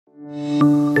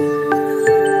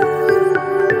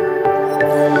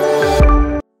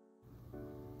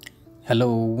Hello,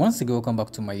 once again welcome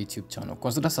back to my YouTube channel.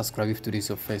 Consider subscribing if today is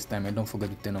your first time and don't forget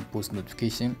to turn on post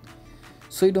notification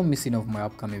so you don't miss any of my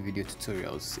upcoming video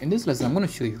tutorials. In this lesson I'm going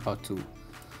to show you how to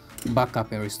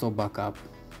backup and restore backup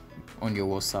on your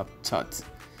WhatsApp chat.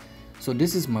 So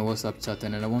this is my WhatsApp chat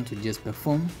and then I want to just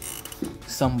perform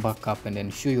some backup and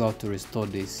then show you how to restore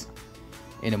this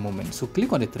in a moment. So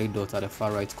click on the three dots at the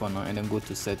far right corner and then go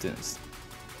to settings.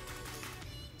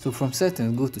 So from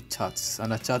settings go to chats,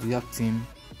 and at chat we have theme,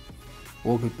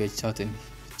 wallpaper, chat and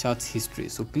chat history.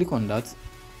 So click on that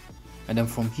and then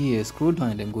from here scroll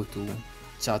down and then go to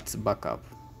chat backup.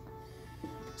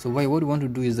 So what we want to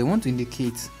do is I want to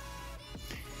indicate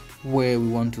where we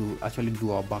want to actually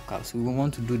do our backup. So we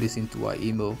want to do this into our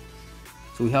email.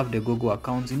 So we have the Google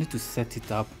account. You need to set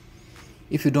it up.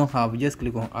 If you don't have, just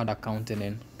click on add account and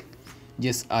then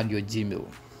just add your Gmail.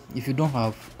 If you don't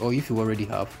have, or if you already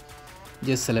have,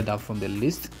 just select that from the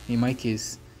list. In my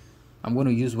case I'm going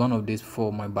to use one of these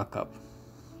for my backup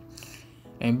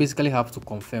and basically have to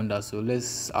confirm that. So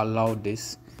let's allow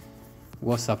this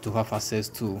WhatsApp to have access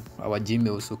to our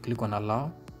Gmail. So click on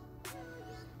allow.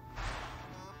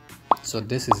 So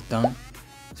this is done.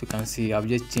 So you can see I've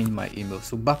just changed my email.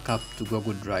 So backup to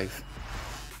Google Drive,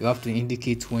 you have to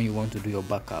indicate when you want to do your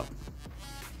backup.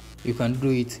 You can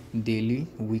do it daily,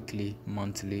 weekly,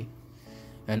 monthly,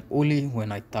 and only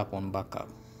when I tap on backup.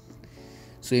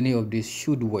 So any of this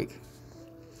should work.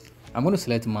 I'm going to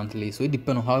select monthly, so it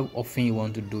depends on how often you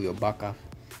want to do your backup.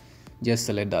 Just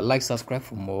select that. Like, subscribe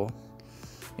for more.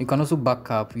 You can also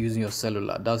backup using your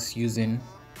cellular, that's using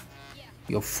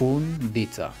your phone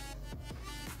data.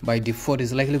 By default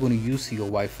it's likely going to use your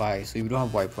Wi-Fi, so if you don't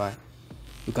have Wi-Fi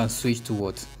you can switch to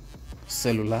what?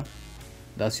 Cellular,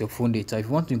 that's your phone data. If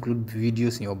you want to include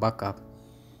videos in your backup,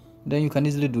 then you can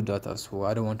easily do that as well.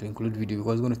 I don't want to include video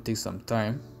because it's going to take some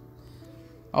time.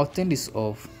 I'll turn this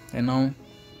off, and now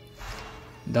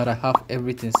that I have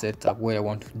everything set up where I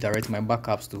want to direct my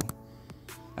backups to,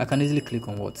 I can easily click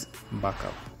on what?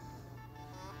 Backup.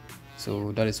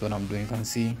 So that is what I'm doing. You can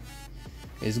see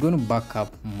it's going to back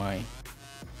up my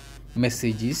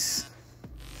messages.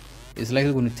 It's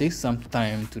likely going to take some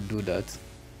time to do that,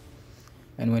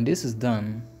 and when this is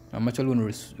done I'm actually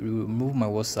going to remove my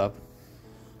WhatsApp.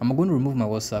 I'm going to remove my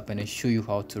WhatsApp and then show you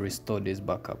how to restore this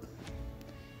backup.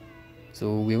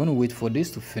 So we're going to wait for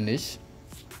this to finish.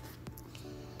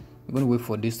 We're going to wait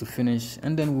for this to finish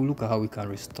and then we'll look at how we can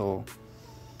restore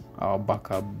our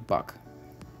backup back.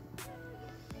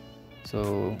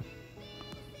 So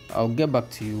I'll get back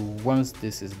to you once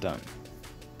this is done.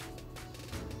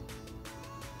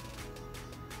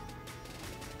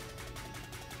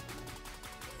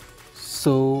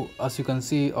 So as you can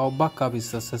see, our backup is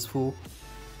successful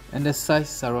and the size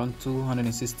is around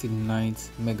 269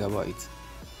 megabytes,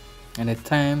 and the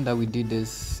time that we did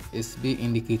this is being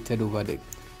indicated over there.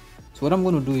 So what I'm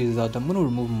going to do is that I'm going to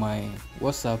remove my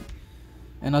WhatsApp,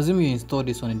 and assume you install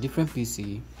this on a different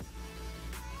PC,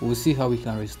 we'll see how we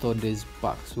can restore this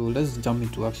back. So let's jump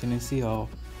into action and see how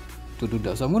to do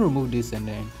that. So I'm going to remove this, and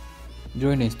then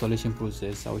during the installation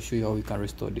process I'll show you how we can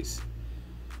restore this.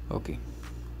 Okay,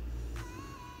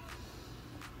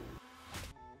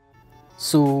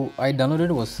 so I downloaded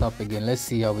WhatsApp again. Let's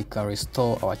see how we can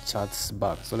restore our chats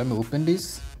back. So let me open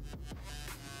this,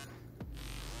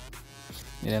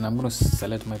 and then I'm going to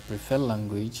select my preferred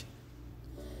language,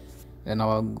 then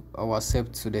I'll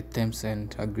accept to the terms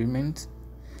and agreement,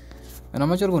 and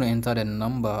I'm actually going to enter the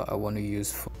number I want to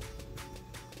use for.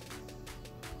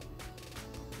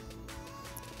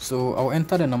 So I'll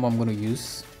enter the number I'm going to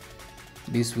use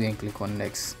this way and click on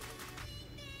next.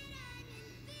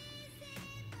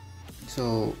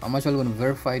 So I'm actually going to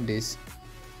verify this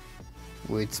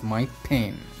with my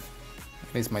PIN.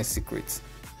 That's my secret.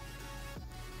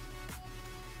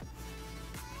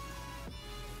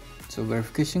 So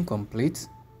verification complete.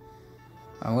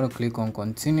 I'm going to click on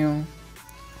continue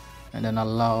and then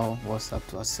allow WhatsApp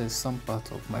to access some part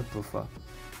of my profile.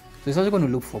 So it's actually going to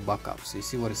look for backup. So you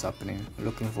see what is happening,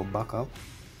 looking for backup.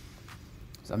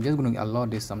 So I'm just going to allow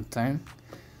this some time.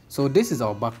 So this is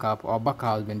our backup. Our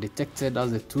backup has been detected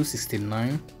as the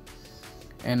 269,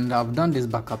 and I've done this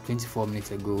backup 24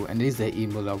 minutes ago, and this is the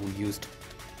email that we used.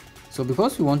 So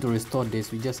because we want to restore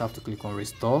this, we just have to click on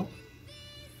restore,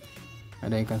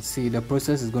 and then you can see the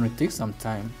process is going to take some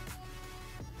time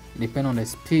depending on the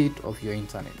speed of your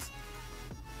internet.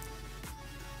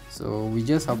 So we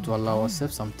just have to allow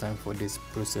ourselves some time for this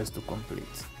process to complete.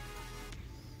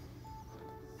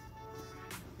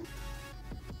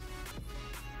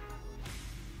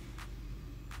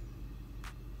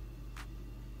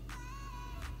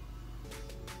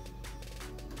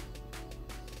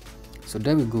 So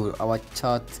there we go, our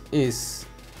chat is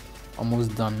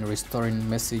almost done restoring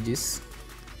messages,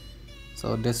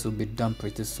 so this will be done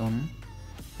pretty soon.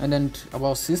 And then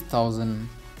about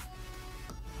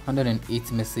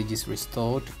 6,108 messages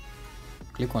restored.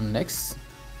 Click on next,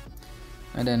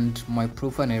 and then my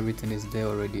profile and everything is there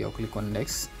already. I'll click on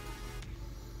next,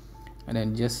 and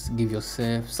then just give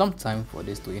yourself some time for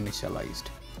this to initialize.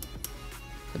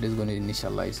 So this is going to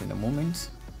initialize in a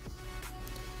moment.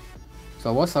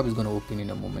 So WhatsApp is going to open in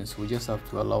a moment, so we just have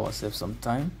to allow ourselves some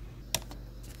time.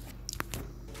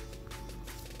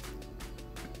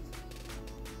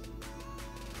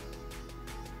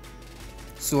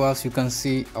 So as you can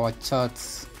see, our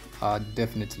chats are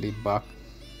definitely back.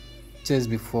 Just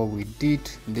before we did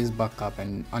this backup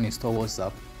and uninstall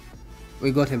WhatsApp,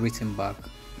 we got everything back,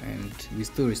 and we're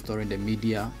still restoring the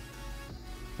media,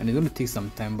 and it's going to take some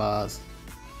time. But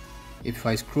if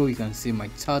I scroll, you can see my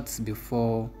chats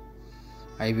before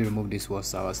I even remove this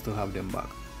WhatsApp. I still have them back.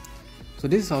 So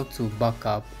this is how to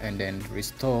backup and then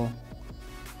restore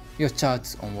your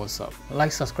chats on WhatsApp.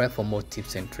 Like, subscribe for more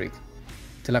tips and tricks.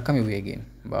 Till I come your way again.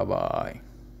 Bye bye.